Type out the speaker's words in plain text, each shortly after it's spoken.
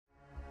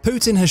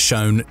Putin has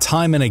shown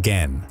time and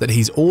again that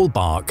he's all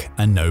bark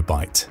and no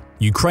bite.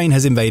 Ukraine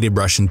has invaded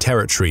Russian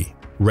territory.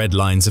 Red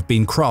lines have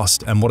been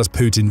crossed, and what has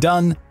Putin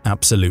done?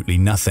 Absolutely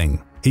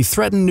nothing. He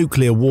threatened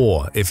nuclear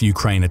war if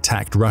Ukraine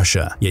attacked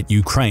Russia, yet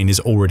Ukraine is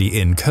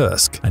already in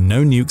Kursk and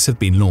no nukes have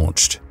been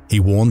launched. He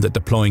warned that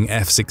deploying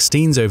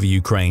F-16s over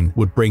Ukraine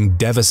would bring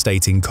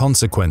devastating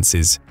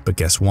consequences, but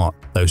guess what?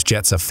 Those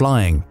jets are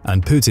flying,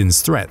 and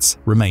Putin's threats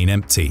remain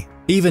empty.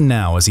 Even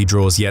now, as he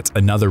draws yet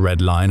another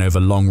red line over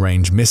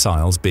long-range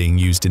missiles being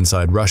used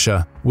inside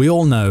Russia, we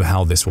all know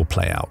how this will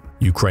play out.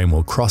 Ukraine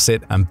will cross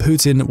it, and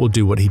Putin will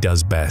do what he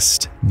does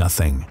best: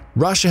 nothing.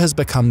 Russia has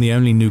become the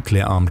only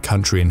nuclear-armed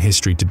country in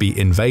history to be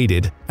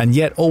invaded, and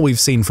yet all we've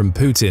seen from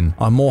Putin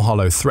are more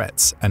hollow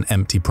threats and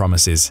empty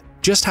promises.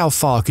 Just how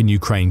far can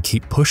Ukraine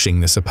keep pushing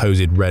the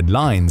supposed red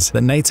lines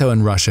that NATO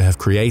and Russia have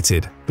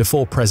created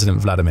before President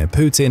Vladimir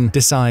Putin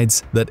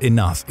decides that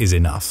enough is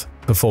enough?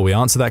 Before we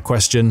answer that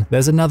question,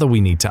 there's another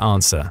we need to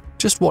answer.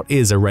 Just what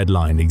is a red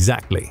line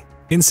exactly?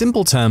 In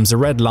simple terms, a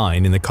red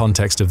line in the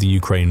context of the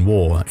Ukraine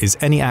war is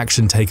any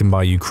action taken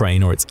by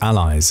Ukraine or its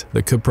allies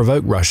that could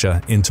provoke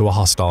Russia into a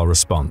hostile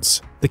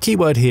response. The key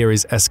word here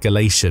is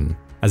escalation,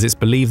 as it's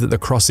believed that the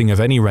crossing of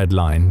any red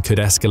line could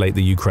escalate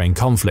the Ukraine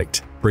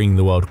conflict, bringing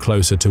the world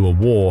closer to a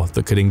war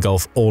that could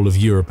engulf all of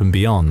Europe and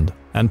beyond.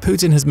 And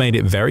Putin has made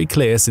it very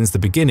clear since the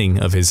beginning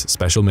of his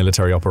special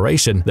military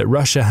operation that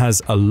Russia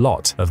has a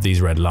lot of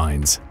these red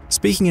lines.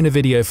 Speaking in a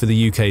video for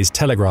the UK's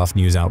Telegraph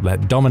news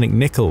outlet, Dominic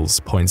Nichols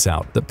points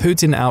out that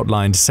Putin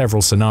outlined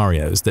several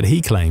scenarios that he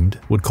claimed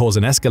would cause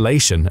an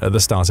escalation at the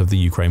start of the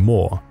Ukraine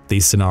war.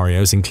 These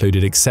scenarios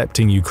included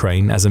accepting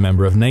Ukraine as a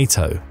member of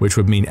NATO, which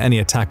would mean any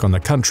attack on the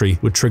country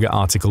would trigger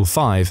Article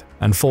 5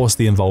 and force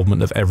the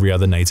involvement of every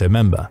other NATO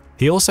member.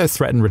 He also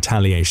threatened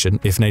retaliation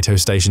if NATO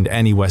stationed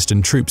any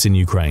Western troops in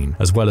Ukraine,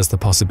 as well as the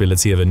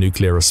possibility of a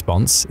nuclear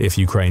response if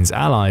Ukraine's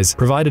allies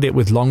provided it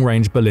with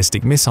long-range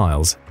ballistic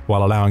missiles,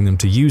 while allowing them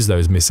to use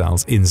those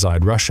missiles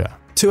inside Russia.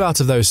 2 out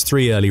of those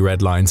 3 early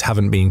red lines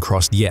haven't been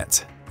crossed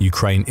yet.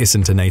 Ukraine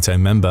isn't a NATO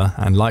member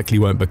and likely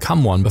won't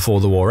become one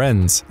before the war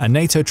ends, and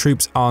NATO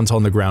troops aren't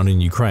on the ground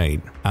in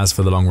Ukraine. As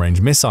for the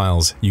long-range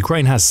missiles,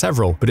 Ukraine has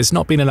several, but it's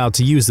not been allowed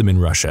to use them in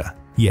Russia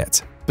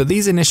yet. But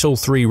these initial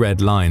 3 red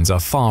lines are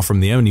far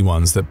from the only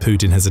ones that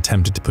Putin has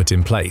attempted to put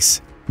in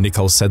place.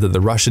 Nichols said that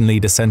the Russian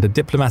leader sent a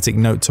diplomatic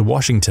note to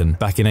Washington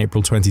back in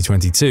April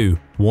 2022,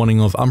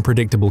 warning of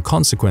unpredictable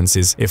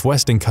consequences if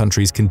Western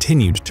countries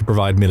continued to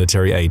provide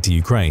military aid to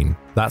Ukraine.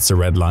 That's a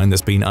red line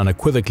that's been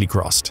unequivocally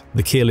crossed.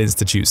 The Kiel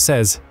Institute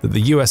says that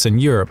the US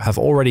and Europe have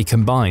already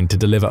combined to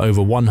deliver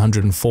over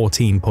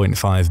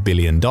 $114.5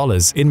 billion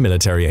in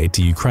military aid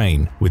to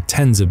Ukraine, with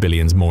tens of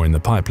billions more in the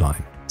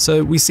pipeline.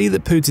 So we see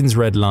that Putin's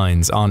red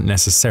lines aren't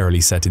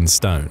necessarily set in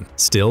stone.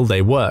 Still,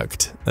 they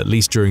worked, at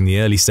least during the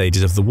early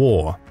stages of the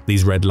war.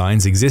 These red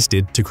lines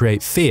existed to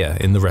create fear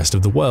in the rest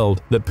of the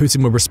world that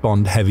Putin would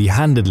respond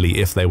heavy-handedly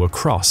if they were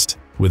crossed,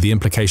 with the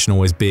implication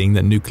always being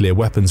that nuclear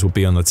weapons would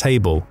be on the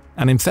table.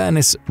 And in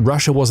fairness,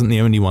 Russia wasn't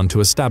the only one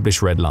to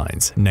establish red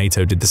lines.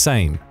 NATO did the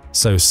same.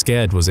 So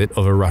scared was it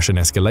of a Russian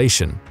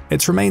escalation.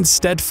 It's remained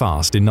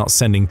steadfast in not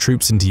sending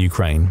troops into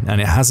Ukraine,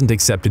 and it hasn't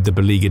accepted the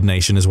beleaguered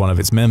nation as one of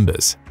its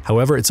members.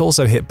 However, it's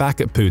also hit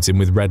back at Putin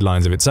with red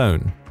lines of its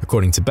own.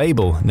 According to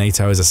Babel,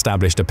 NATO has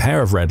established a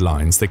pair of red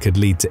lines that could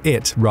lead to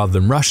it, rather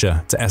than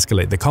Russia, to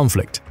escalate the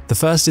conflict. The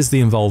first is the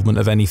involvement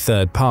of any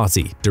third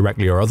party,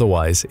 directly or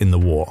otherwise, in the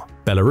war.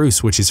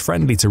 Belarus, which is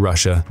friendly to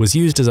Russia, was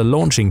used as a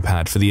launching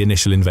pad for the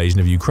initial invasion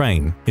of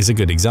Ukraine, is a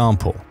good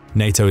example.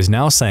 NATO is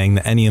now saying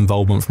that any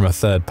involvement from a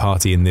third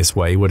party in this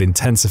way would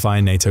intensify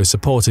NATO's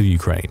support of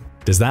Ukraine.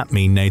 Does that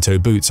mean NATO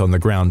boots on the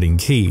ground in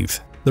Kyiv?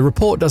 The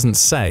report doesn't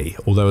say,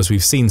 although as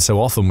we've seen so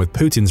often with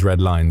Putin's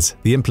red lines,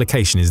 the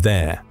implication is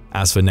there.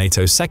 As for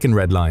NATO's second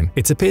red line,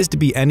 it appears to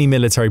be any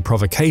military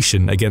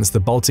provocation against the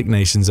Baltic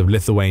nations of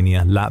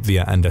Lithuania,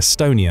 Latvia, and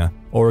Estonia,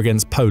 or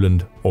against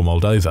Poland or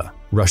Moldova.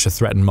 Russia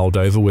threatened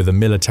Moldova with a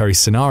military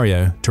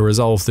scenario to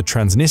resolve the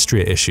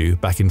Transnistria issue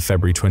back in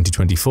February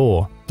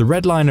 2024. The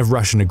red line of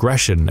Russian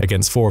aggression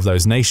against 4 of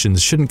those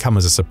nations shouldn't come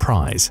as a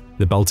surprise.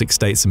 The Baltic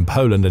states and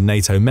Poland are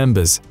NATO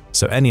members,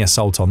 so any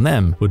assault on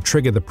them would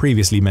trigger the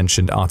previously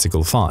mentioned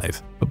Article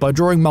 5. But by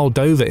drawing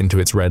Moldova into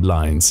its red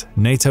lines,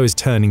 NATO is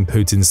turning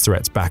Putin's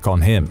threats back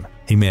on him.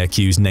 He may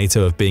accuse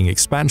NATO of being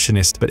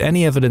expansionist, but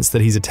any evidence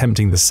that he's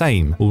attempting the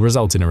same will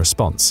result in a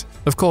response.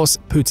 Of course,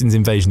 Putin's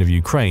invasion of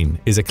Ukraine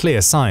is a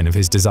clear sign of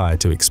his desire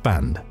to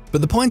expand.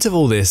 But the point of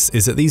all this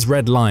is that these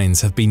red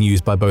lines have been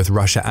used by both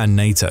Russia and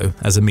NATO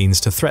as a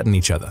means to threaten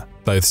each other.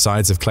 Both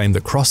sides have claimed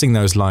that crossing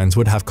those lines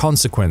would have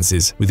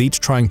consequences, with each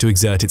trying to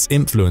exert its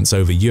influence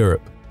over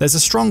Europe. There's a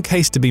strong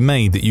case to be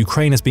made that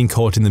Ukraine has been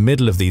caught in the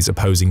middle of these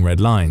opposing red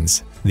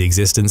lines. The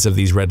existence of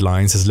these red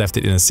lines has left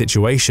it in a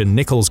situation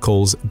Nichols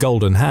calls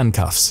golden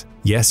handcuffs.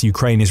 Yes,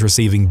 Ukraine is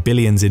receiving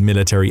billions in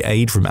military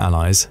aid from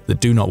allies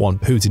that do not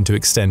want Putin to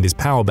extend his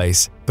power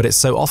base, but it's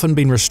so often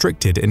been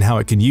restricted in how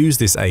it can use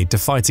this aid to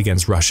fight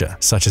against Russia,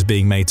 such as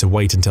being made to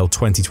wait until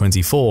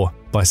 2024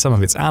 by some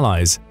of its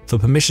allies for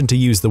permission to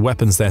use the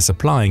weapons they're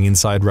supplying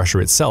inside Russia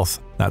itself,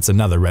 That's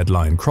another red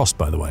line crossed,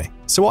 by the way.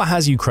 So what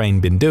has Ukraine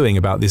been doing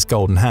about this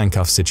golden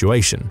handcuff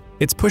situation?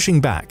 It's pushing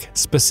back,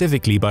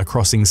 specifically by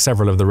crossing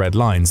several of the red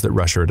lines that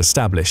Russia had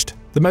established.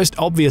 The most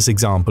obvious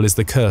example is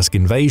the Kursk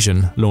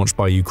invasion, launched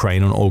by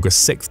Ukraine on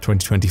August 6,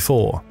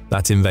 2024.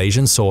 That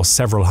invasion saw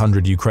several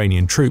hundred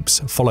Ukrainian troops,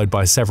 followed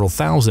by several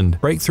thousand,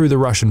 break through the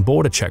Russian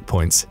border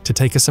checkpoints to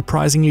take a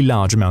surprisingly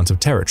large amount of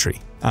territory.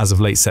 As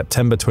of late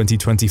September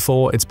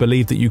 2024, it's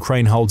believed that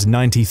Ukraine holds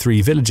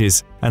 93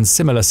 villages and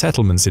similar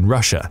settlements in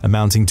Russia,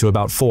 amounting to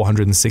about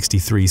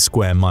 463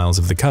 square miles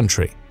of the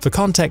country. For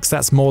context,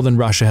 that's more than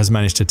Russia has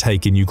managed to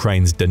take in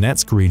Ukraine's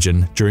Donetsk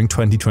region during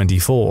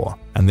 2024.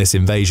 And this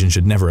invasion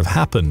should never have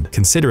happened,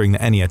 considering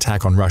that any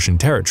attack on Russian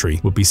territory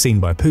would be seen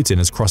by Putin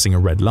as crossing a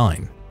red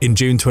line. In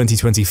June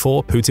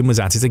 2024, Putin was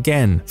at it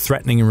again,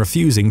 threatening and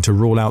refusing to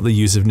rule out the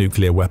use of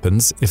nuclear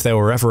weapons if there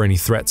were ever any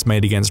threats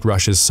made against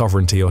Russia's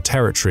sovereignty or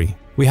territory.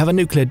 "We have a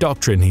nuclear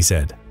doctrine," he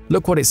said.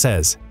 "Look what it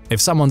says. If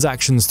someone's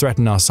actions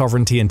threaten our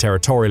sovereignty and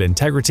territorial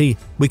integrity,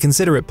 we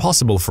consider it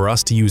possible for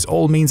us to use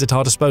all means at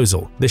our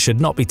disposal. This should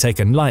not be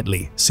taken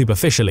lightly,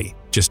 superficially."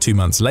 Just 2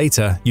 months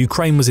later,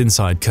 Ukraine was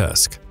inside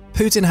Kursk.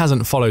 Putin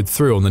hasn't followed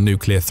through on the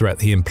nuclear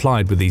threat he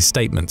implied with these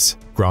statements.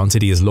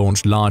 Granted, he has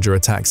launched larger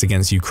attacks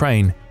against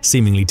Ukraine,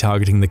 seemingly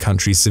targeting the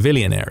country's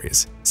civilian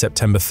areas.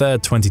 September 3,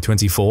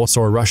 2024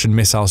 saw a Russian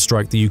missile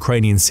strike the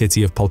Ukrainian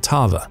city of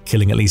Poltava,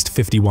 killing at least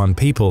 51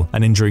 people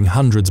and injuring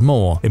hundreds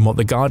more in what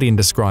The Guardian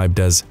described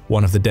as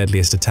one of the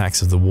deadliest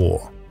attacks of the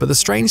war. But the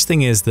strange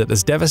thing is that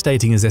as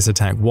devastating as this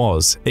attack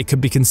was, it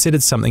could be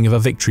considered something of a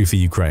victory for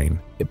Ukraine.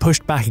 It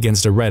pushed back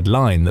against a red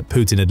line that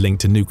Putin had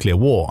linked to nuclear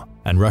war,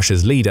 and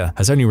Russia's leader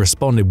has only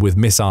responded with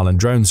missile and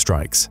drone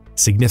strikes.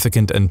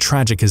 Significant and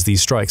tragic as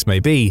these strikes may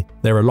be,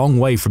 they're a long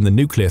way from the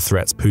nuclear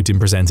threats Putin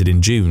presented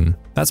in June.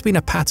 That's been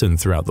a pattern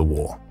throughout the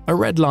war. A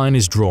red line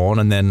is drawn,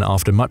 and then,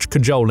 after much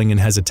cajoling and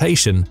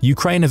hesitation,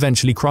 Ukraine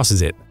eventually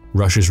crosses it.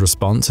 Russia's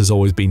response has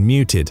always been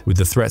muted, with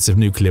the threats of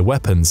nuclear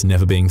weapons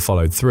never being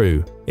followed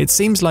through. It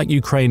seems like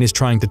Ukraine is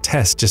trying to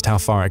test just how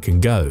far it can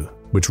go,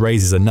 which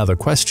raises another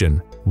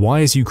question.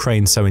 Why is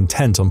Ukraine so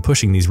intent on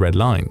pushing these red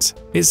lines?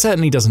 It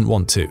certainly doesn't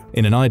want to.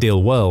 In an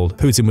ideal world,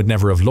 Putin would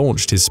never have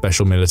launched his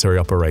special military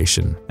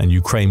operation, and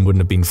Ukraine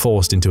wouldn't have been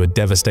forced into a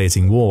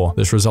devastating war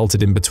that's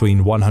resulted in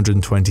between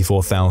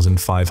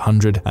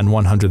 124,500 and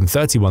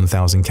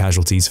 131,000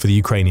 casualties for the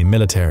Ukrainian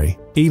military.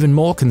 Even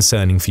more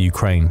concerning for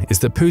Ukraine is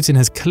that Putin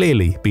has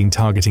clearly been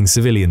targeting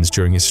civilians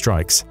during his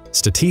strikes.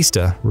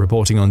 Statista,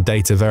 reporting on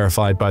data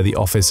verified by the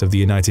Office of the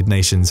United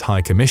Nations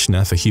High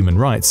Commissioner for Human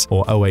Rights,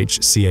 or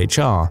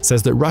OHCHR,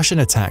 says that Russian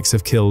attacks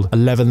have killed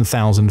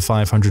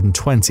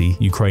 11,520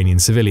 Ukrainian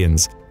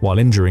civilians, while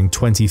injuring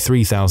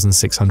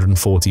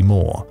 23,640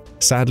 more.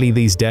 Sadly,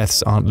 these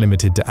deaths aren't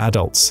limited to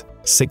adults.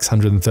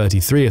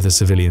 633 of the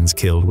civilians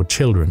killed were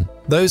children.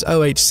 Those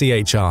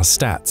OHCHR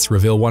stats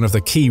reveal one of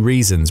the key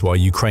reasons why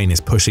Ukraine is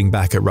pushing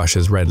back at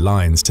Russia's red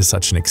lines to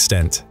such an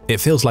extent. It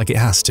feels like it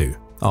has to.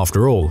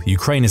 After all,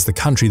 Ukraine is the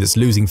country that's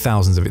losing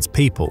thousands of its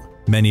people.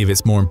 Many of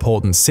its more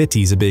important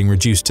cities are being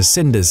reduced to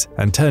cinders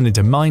and turned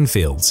into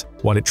minefields,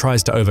 while it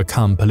tries to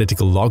overcome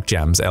political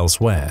logjams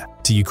elsewhere.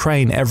 To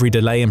Ukraine, every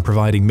delay in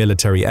providing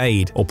military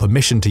aid or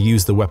permission to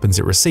use the weapons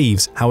it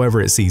receives,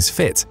 however it sees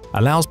fit,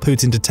 allows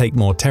Putin to take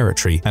more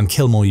territory and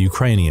kill more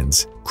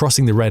Ukrainians.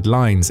 Crossing the red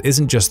lines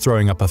isn't just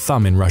throwing up a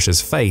thumb in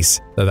Russia's face,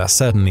 though that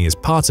certainly is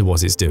part of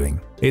what it's doing.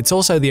 It's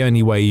also the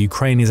only way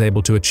Ukraine is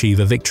able to achieve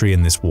a victory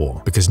in this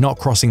war, because not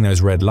crossing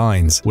those red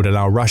lines would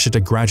allow Russia to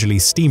gradually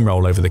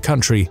steamroll over the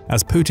country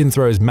as Putin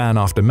throws man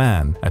after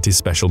man at his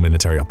special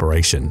military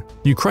operation.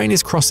 Ukraine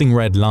is crossing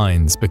red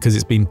lines because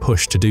it's been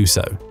pushed to do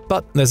so.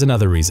 But there's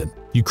another reason.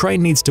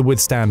 Ukraine needs to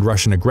withstand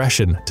Russian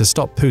aggression to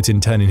stop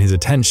Putin turning his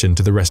attention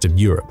to the rest of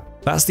Europe.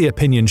 That's the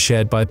opinion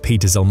shared by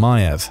Peter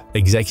Zalmayev,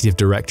 executive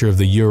director of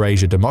the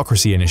Eurasia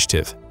Democracy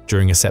Initiative.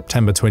 During a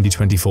September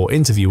 2024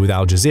 interview with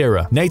Al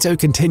Jazeera, NATO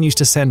continues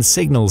to send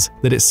signals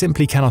that it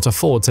simply cannot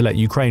afford to let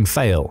Ukraine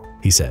fail,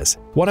 he says.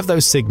 One of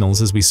those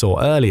signals, as we saw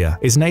earlier,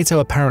 is NATO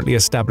apparently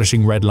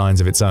establishing red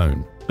lines of its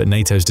own. But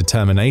NATO's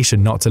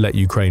determination not to let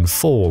Ukraine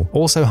fall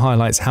also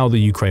highlights how the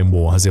Ukraine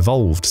war has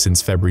evolved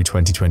since February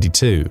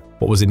 2022.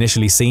 What was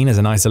initially seen as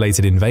an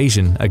isolated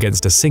invasion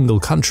against a single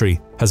country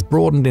has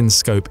broadened in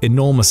scope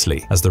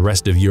enormously as the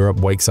rest of Europe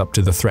wakes up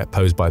to the threat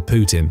posed by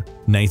Putin.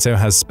 NATO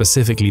has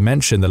specifically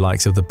mentioned the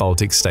likes of the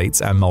Baltic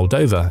states and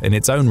Moldova in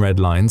its own red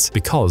lines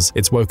because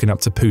it's woken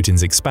up to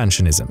Putin's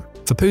expansionism.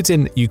 For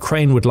Putin,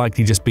 Ukraine would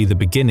likely just be the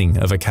beginning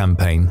of a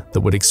campaign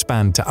that would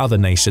expand to other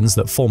nations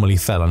that formerly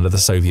fell under the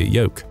Soviet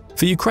yoke.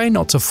 For Ukraine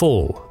not to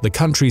fall, the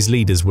country's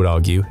leaders would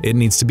argue it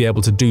needs to be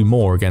able to do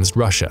more against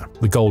Russia.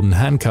 The golden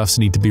handcuffs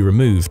need to be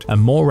removed, and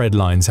more red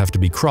lines have to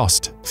be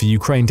crossed for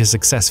Ukraine to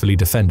successfully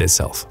defend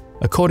itself.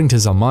 According to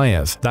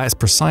Zalmayev, that is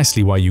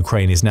precisely why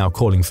Ukraine is now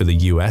calling for the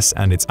US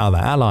and its other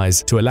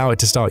allies to allow it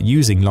to start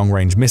using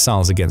long-range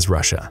missiles against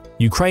Russia.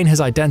 Ukraine has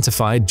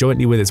identified,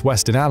 jointly with its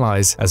Western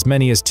allies, as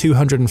many as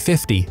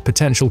 250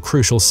 potential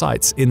crucial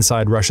sites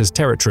inside Russia's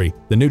territory,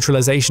 the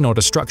neutralization or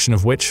destruction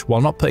of which,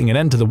 while not putting an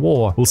end to the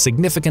war, will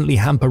significantly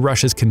hamper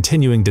Russia's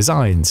continuing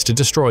designs to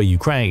destroy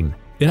Ukraine.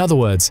 In other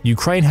words,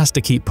 Ukraine has to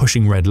keep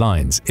pushing red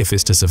lines if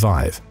it's to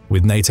survive,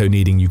 with NATO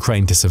needing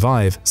Ukraine to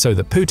survive so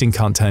that Putin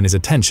can't turn his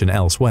attention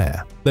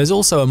elsewhere. There's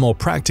also a more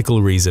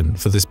practical reason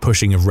for this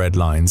pushing of red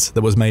lines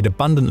that was made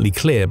abundantly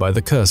clear by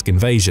the Kursk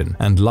invasion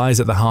and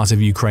lies at the heart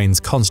of Ukraine's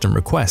constant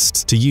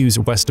requests to use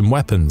Western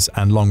weapons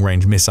and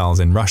long-range missiles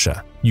in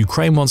Russia.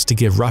 Ukraine wants to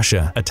give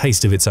Russia a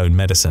taste of its own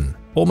medicine.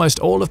 Almost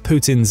all of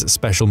Putin's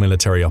special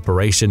military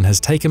operation has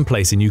taken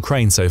place in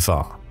Ukraine so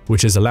far,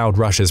 which has allowed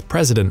Russia's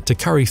president to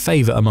curry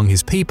favor among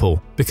his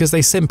people because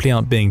they simply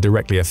aren't being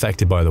directly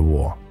affected by the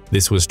war.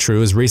 This was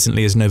true as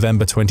recently as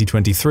November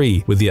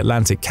 2023, with the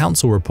Atlantic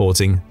Council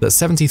reporting that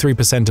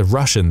 73% of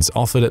Russians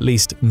offered at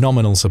least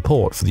nominal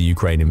support for the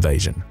Ukraine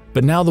invasion.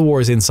 But now the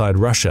war is inside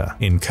Russia.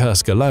 In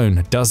Kursk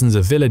alone, dozens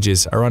of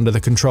villages are under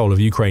the control of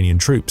Ukrainian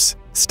troops.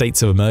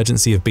 States of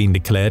emergency have been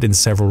declared in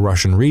several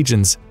Russian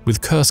regions, with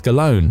Kursk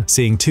alone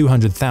seeing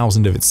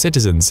 200,000 of its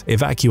citizens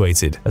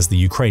evacuated as the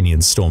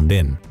Ukrainians stormed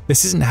in.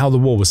 This isn't how the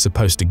war was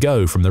supposed to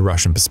go from the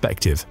Russian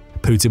perspective.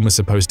 Putin was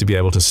supposed to be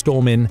able to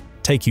storm in,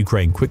 take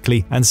Ukraine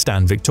quickly, and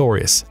stand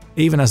victorious.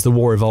 Even as the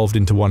war evolved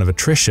into one of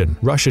attrition,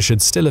 Russia should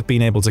still have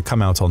been able to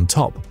come out on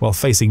top while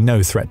facing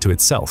no threat to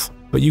itself.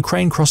 But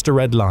Ukraine crossed a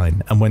red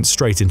line and went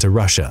straight into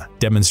Russia,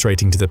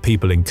 demonstrating to the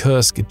people in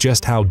Kursk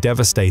just how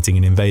devastating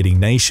an invading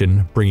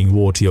nation bringing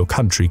war to your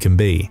country can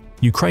be.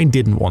 Ukraine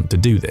didn't want to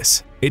do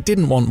this. It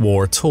didn't want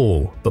war at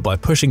all, but by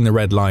pushing the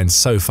red lines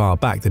so far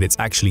back that it's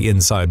actually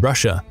inside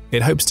Russia,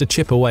 it hopes to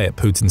chip away at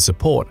Putin's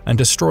support and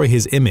destroy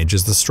his image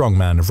as the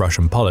strongman of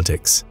Russian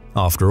politics.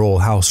 After all,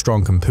 how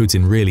strong can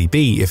Putin really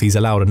be if he's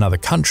allowed another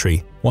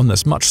country, one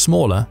that's much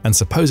smaller and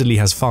supposedly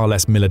has far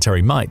less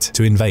military might,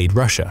 to invade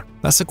Russia?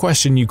 That's a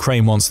question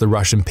Ukraine wants the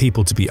Russian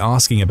people to be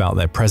asking about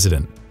their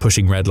president.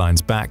 Pushing red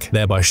lines back,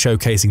 thereby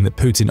showcasing that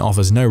Putin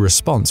offers no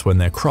response when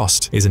they're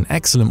crossed, is an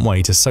excellent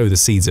way to sow the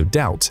seeds of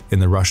doubt in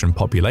the Russian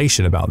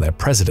population about their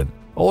president.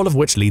 All of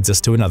which leads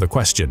us to another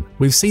question.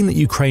 We've seen that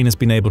Ukraine has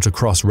been able to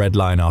cross red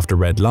line after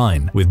red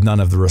line, with none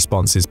of the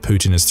responses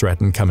Putin has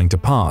threatened coming to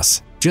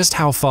pass. Just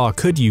how far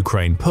could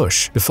Ukraine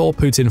push before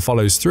Putin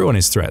follows through on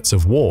his threats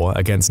of war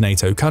against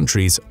NATO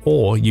countries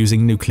or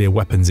using nuclear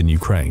weapons in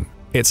Ukraine?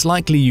 It's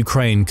likely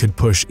Ukraine could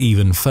push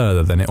even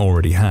further than it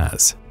already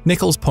has.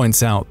 Nichols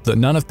points out that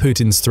none of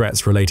Putin's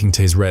threats relating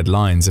to his red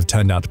lines have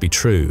turned out to be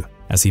true.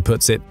 As he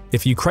puts it,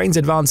 if Ukraine's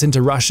advance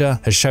into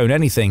Russia has shown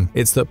anything,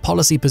 it's that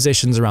policy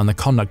positions around the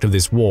conduct of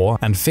this war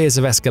and fears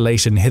of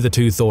escalation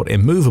hitherto thought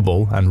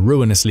immovable and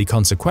ruinously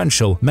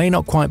consequential may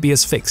not quite be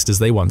as fixed as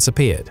they once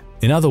appeared.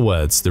 In other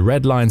words, the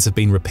red lines have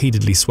been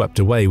repeatedly swept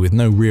away with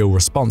no real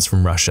response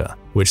from Russia,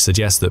 which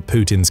suggests that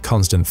Putin's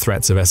constant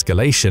threats of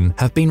escalation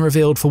have been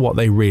revealed for what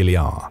they really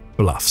are: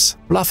 bluffs.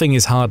 Bluffing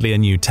is hardly a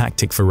new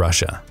tactic for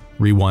Russia.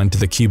 Rewind to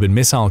the Cuban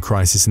Missile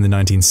Crisis in the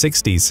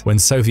 1960s, when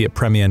Soviet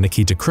Premier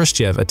Nikita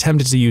Khrushchev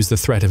attempted to use the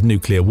threat of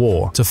nuclear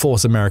war to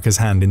force America's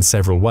hand in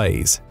several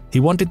ways. He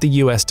wanted the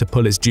US to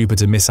pull its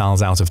Jupiter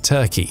missiles out of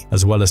Turkey,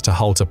 as well as to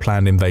halt a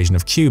planned invasion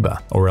of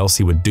Cuba, or else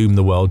he would doom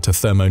the world to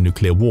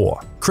thermonuclear war.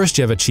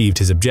 Khrushchev achieved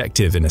his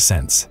objective in a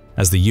sense,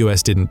 as the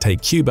US didn't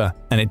take Cuba,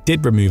 and it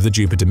did remove the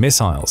Jupiter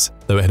missiles,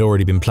 though it had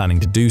already been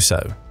planning to do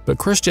so. But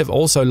Khrushchev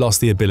also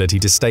lost the ability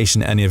to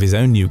station any of his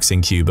own nukes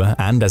in Cuba,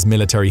 and as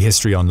Military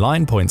History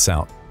Online points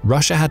out,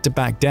 Russia had to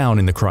back down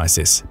in the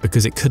crisis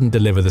because it couldn't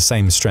deliver the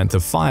same strength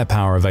of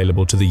firepower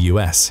available to the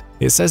US.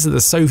 It says that the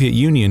Soviet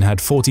Union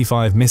had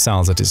 45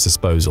 missiles at its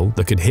disposal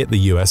that could hit the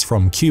US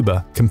from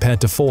Cuba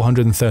compared to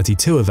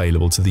 432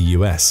 available to the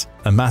US,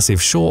 a massive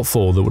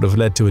shortfall that would have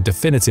led to a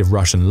definitive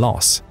Russian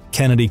loss.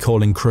 Kennedy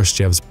calling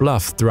Khrushchev's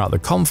bluff throughout the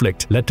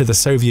conflict led to the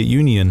Soviet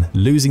Union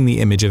losing the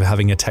image of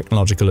having a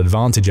technological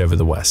advantage over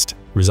the West,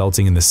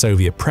 resulting in the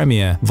Soviet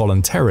premier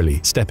voluntarily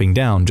stepping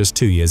down just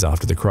 2 years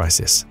after the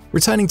crisis.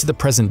 Returning to the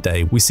present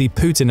day, we see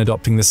Putin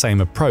adopting the same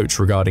approach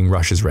regarding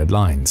Russia's red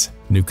lines.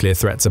 Nuclear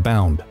threats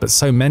abound, but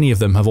so many of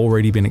them have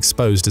already been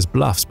exposed as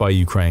bluffs by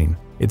Ukraine.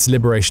 Its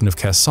liberation of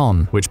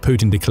Kherson, which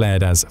Putin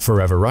declared as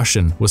forever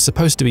Russian, was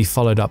supposed to be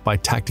followed up by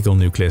tactical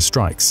nuclear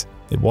strikes.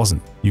 It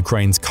wasn't.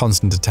 Ukraine's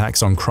constant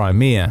attacks on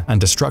Crimea and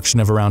destruction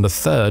of around a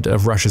third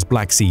of Russia's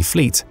Black Sea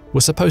fleet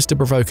were supposed to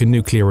provoke a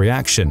nuclear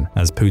reaction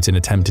as Putin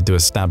attempted to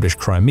establish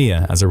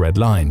Crimea as a red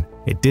line.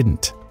 It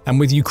didn't. And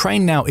with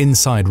Ukraine now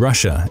inside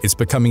Russia, it's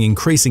becoming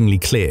increasingly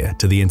clear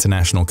to the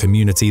international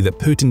community that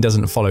Putin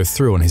doesn't follow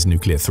through on his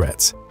nuclear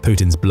threats.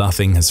 Putin's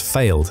bluffing has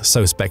failed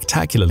so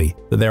spectacularly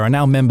that there are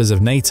now members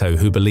of NATO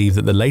who believe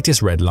that the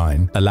latest red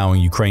line,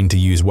 allowing Ukraine to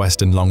use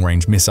Western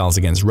long-range missiles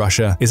against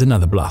Russia, is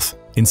another bluff.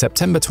 In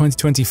September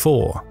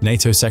 2024,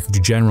 NATO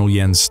Secretary General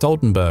Jens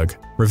Stoltenberg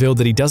revealed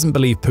that he doesn't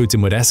believe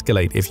Putin would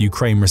escalate if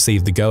Ukraine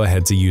received the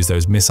go-ahead to use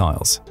those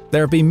missiles.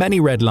 There have been many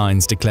red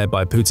lines declared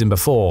by Putin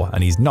before,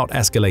 and he's not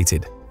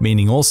escalated,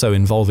 meaning also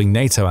involving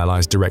NATO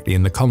allies directly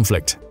in the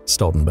conflict,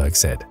 Stoltenberg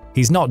said.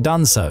 He's not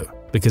done so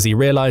because he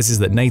realizes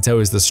that NATO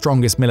is the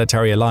strongest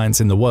military alliance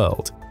in the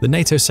world. The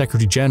NATO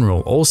Secretary General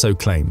also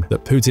claimed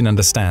that Putin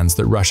understands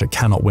that Russia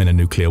cannot win a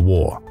nuclear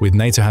war, with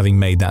NATO having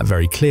made that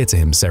very clear to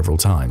him several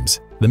times.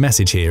 The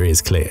message here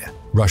is clear.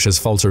 Russia's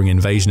faltering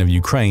invasion of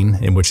Ukraine,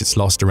 in which it's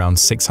lost around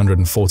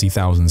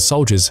 640,000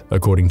 soldiers,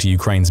 according to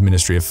Ukraine's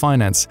Ministry of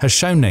Finance, has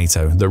shown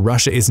NATO that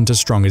Russia isn't as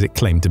strong as it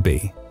claimed to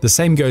be. The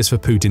same goes for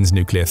Putin's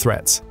nuclear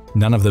threats.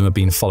 None of them have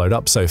been followed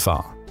up so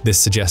far. This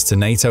suggests to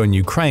NATO and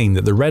Ukraine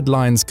that the red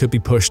lines could be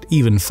pushed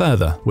even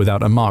further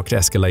without a marked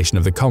escalation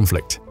of the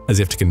conflict. As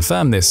if to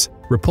confirm this,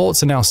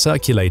 reports are now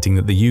circulating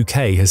that the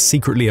UK has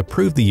secretly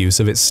approved the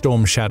use of its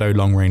Storm Shadow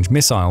long-range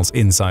missiles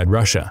inside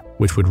Russia,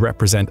 which would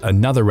represent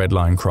another red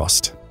line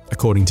crossed.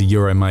 According to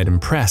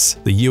Euromaidan Press,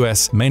 the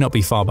US may not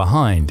be far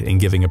behind in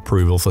giving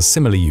approval for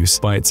similar use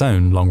by its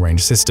own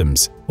long-range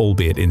systems,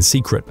 albeit in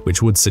secret,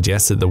 which would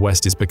suggest that the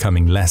West is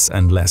becoming less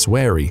and less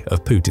wary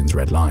of Putin's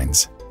red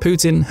lines.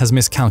 Putin has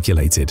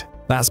miscalculated.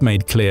 That's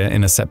made clear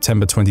in a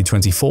September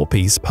 2024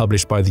 piece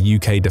published by the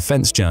UK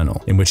Defence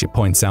Journal, in which it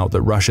points out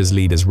that Russia's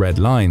leaders' red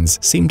lines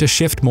seem to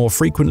shift more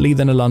frequently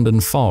than a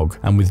London fog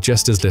and with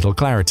just as little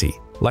clarity.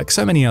 Like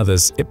so many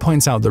others, it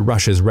points out that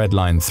Russia's red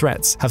line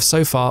threats have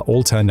so far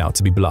all turned out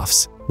to be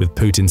bluffs, with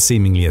Putin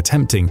seemingly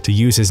attempting to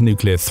use his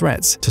nuclear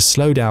threats to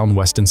slow down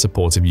Western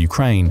support of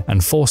Ukraine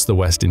and force the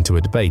West into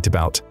a debate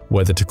about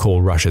whether to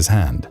call Russia's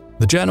hand.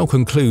 The journal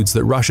concludes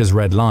that Russia's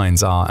red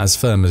lines are as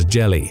firm as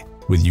jelly,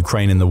 with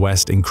Ukraine and the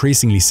West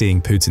increasingly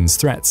seeing Putin's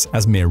threats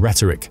as mere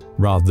rhetoric,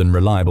 rather than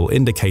reliable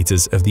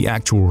indicators of the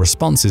actual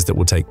responses that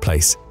will take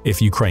place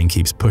if Ukraine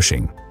keeps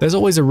pushing. There's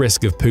always a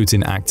risk of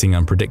Putin acting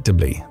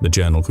unpredictably, the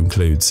journal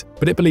concludes,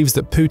 but it believes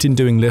that Putin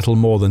doing little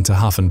more than to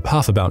huff and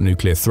puff about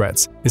nuclear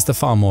threats is the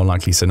far more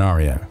likely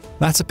scenario.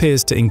 That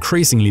appears to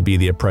increasingly be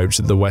the approach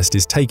that the West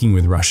is taking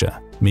with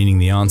Russia, meaning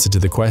the answer to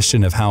the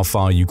question of how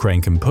far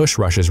Ukraine can push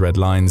Russia's red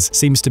lines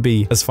seems to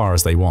be as far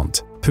as they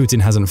want.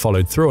 Putin hasn't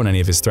followed through on any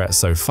of his threats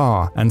so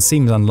far and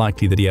seems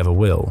unlikely that he ever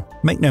will.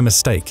 Make no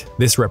mistake,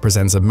 this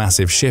represents a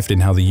massive shift in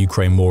how the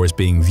Ukraine war is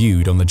being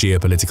viewed on the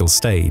geopolitical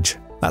stage.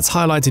 That's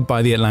highlighted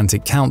by the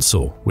Atlantic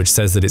Council, which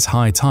says that it's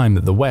high time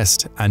that the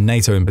West, and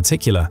NATO in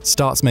particular,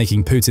 starts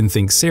making Putin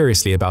think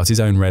seriously about his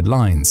own red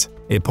lines.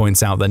 It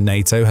points out that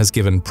NATO has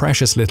given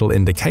precious little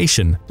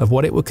indication of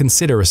what it would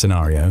consider a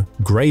scenario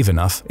grave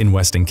enough in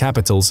Western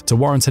capitals to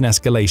warrant an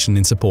escalation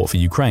in support for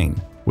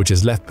Ukraine, which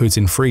has left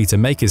Putin free to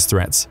make his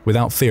threats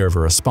without fear of a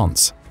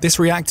response. This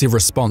reactive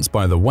response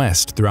by the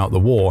West throughout the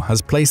war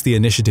has placed the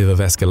initiative of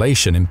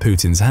escalation in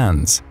Putin's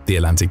hands, the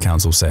Atlantic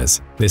Council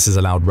says. This has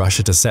allowed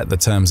Russia to set the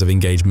terms of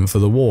engagement for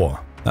the war.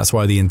 That's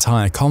why the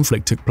entire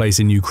conflict took place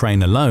in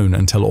Ukraine alone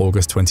until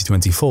August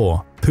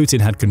 2024.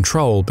 Putin had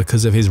control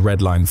because of his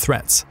red line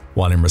threats,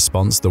 while in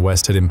response the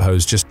West had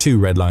imposed just 2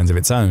 red lines of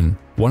its own.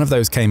 One of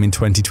those came in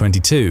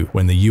 2022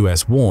 when the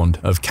US warned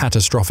of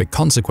catastrophic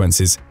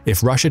consequences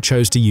if Russia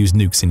chose to use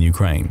nukes in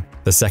Ukraine.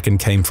 The second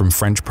came from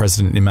French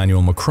President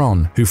Emmanuel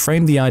Macron, who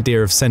framed the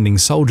idea of sending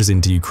soldiers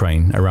into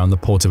Ukraine around the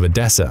port of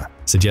Odessa,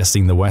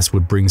 suggesting the West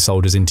would bring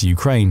soldiers into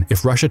Ukraine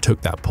if Russia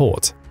took that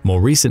port. More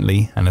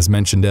recently, and as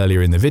mentioned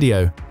earlier in the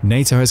video,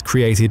 NATO has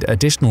created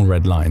additional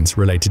red lines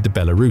related to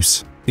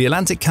Belarus. The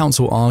Atlantic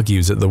Council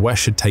argues that the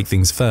West should take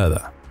things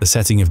further. The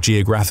setting of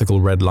geographical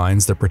red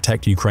lines that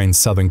protect Ukraine's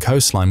southern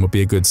coastline would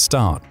be a good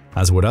start,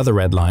 as would other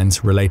red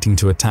lines relating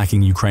to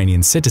attacking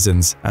Ukrainian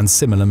citizens and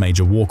similar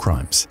major war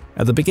crimes.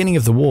 At the beginning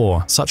of the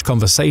war, such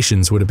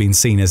conversations would have been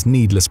seen as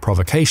needless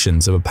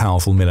provocations of a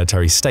powerful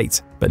military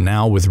state, but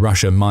now with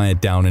Russia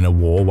mired down in a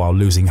war while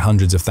losing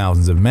hundreds of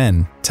thousands of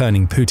men,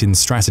 turning Putin's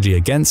strategy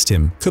against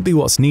him could be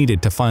what's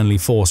needed to finally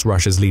force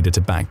Russia's leader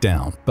to back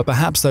down. But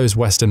perhaps those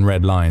Western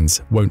red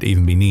lines won't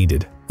even be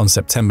needed. On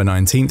September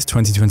 19,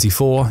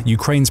 2024,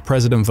 Ukraine's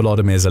President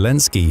Volodymyr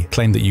Zelensky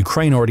claimed that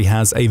Ukraine already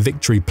has a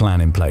victory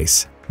plan in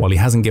place. While he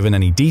hasn't given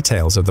any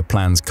details of the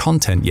plan's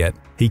content yet,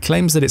 he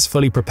claims that it's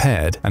fully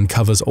prepared and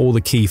covers all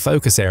the key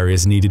focus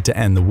areas needed to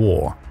end the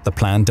war. The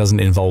plan doesn't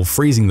involve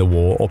freezing the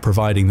war or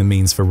providing the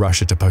means for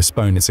Russia to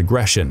postpone its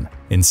aggression.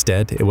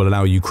 Instead, it will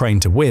allow Ukraine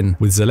to win,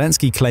 with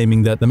Zelensky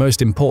claiming that the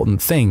most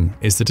important thing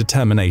is the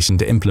determination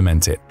to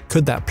implement it.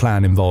 Could that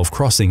plan involve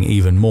crossing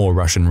even more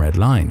Russian red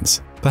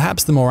lines?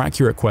 Perhaps the more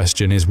accurate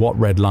question is what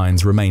red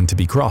lines remain to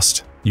be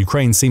crossed.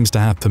 Ukraine seems to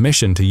have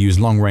permission to use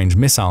long-range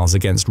missiles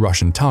against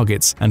Russian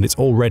targets, and it's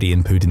already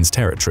in Putin's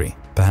territory.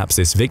 Perhaps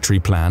this victory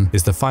plan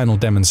is the final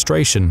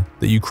demonstration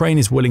that Ukraine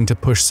is willing to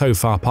push so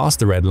far past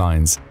the red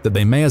lines that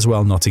they may as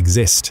well not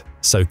exist.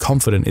 So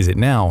confident is it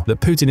now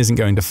that Putin isn't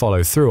going to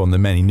follow through on the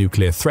many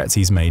nuclear threats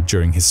he's made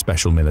during his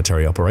special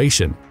military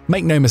operation.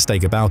 Make no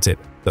mistake about it,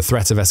 the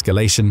threat of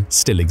escalation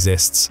still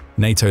exists.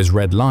 NATO's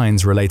red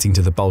lines relating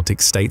to the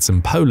Baltic states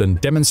and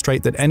Poland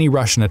demonstrate that any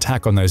Russian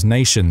attack on those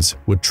nations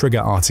would trigger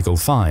Article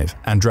 5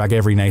 and drag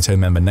every NATO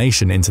member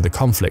nation into the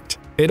conflict.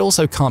 It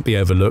also can't be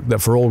overlooked that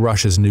for all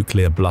Russia's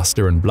nuclear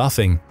bluster and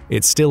bluffing,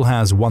 it still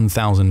has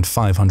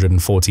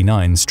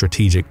 1,549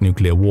 strategic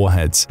nuclear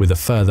warheads, with a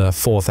further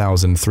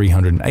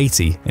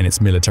 4,380 in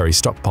its military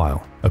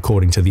stockpile,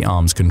 according to the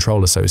Arms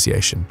Control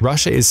Association.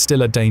 Russia is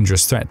still a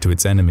dangerous threat to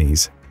its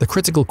enemies. The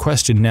critical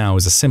question now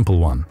is a simple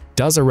one.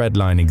 Does a red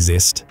line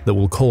exist that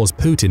will cause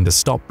Putin to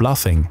stop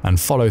bluffing and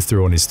follow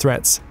through on his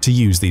threats to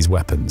use these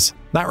weapons?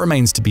 That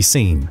remains to be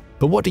seen.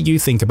 But what do you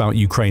think about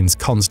Ukraine's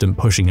constant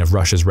pushing of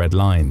Russia's red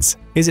lines?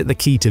 Is it the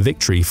key to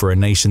victory for a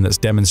nation that's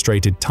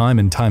demonstrated time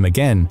and time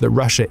again that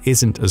Russia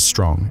isn't as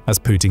strong as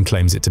Putin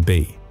claims it to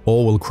be?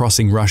 Or will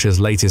crossing Russia's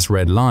latest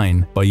red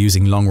line by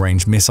using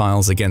long-range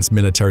missiles against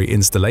military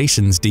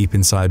installations deep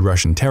inside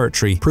Russian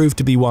territory prove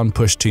to be one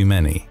push too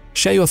many?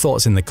 Share your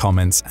thoughts in the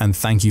comments, and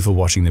thank you for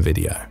watching the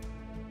video.